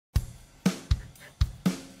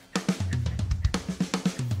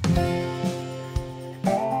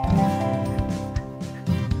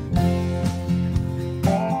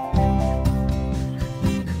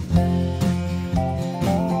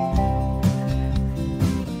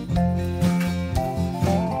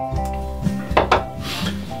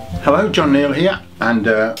Hello, John Neal here, and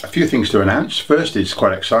a few things to announce. First, it's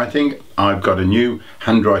quite exciting. I've got a new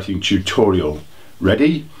handwriting tutorial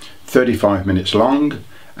ready, 35 minutes long,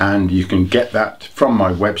 and you can get that from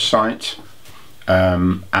my website,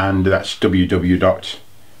 and that's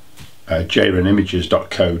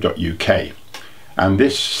www.jranimages.co.uk. And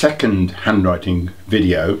this second handwriting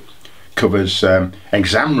video covers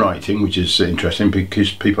exam writing, which is interesting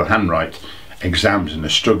because people handwrite exams and are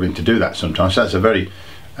struggling to do that sometimes. So that's a very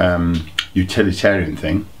utilitarian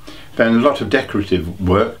thing. Then a lot of decorative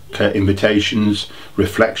work, invitations,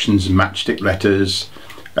 reflections, matchstick letters,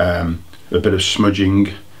 a bit of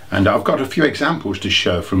smudging, and I've got a few examples to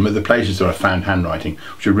show from other places that I found handwriting,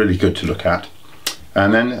 which are really good to look at.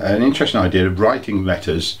 And then an interesting idea of writing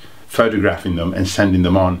letters, photographing them and sending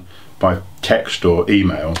them on by text or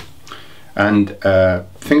email, and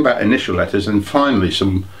think about initial letters, and finally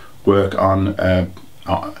some work on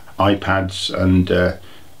iPads and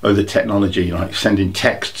other technology, like sending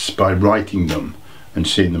texts by writing them and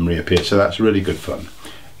seeing them reappear. So that's really good fun.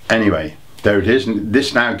 Anyway, there it is, and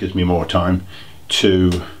this now gives me more time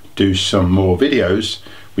to do some more videos,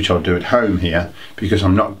 which I'll do at home here, because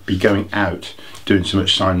I'm not be going out doing so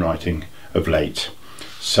much sign writing of late.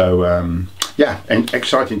 So yeah, and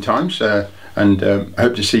exciting times, and I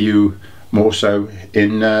hope to see you more so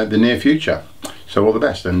in the near future. So all the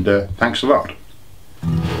best, and thanks a lot.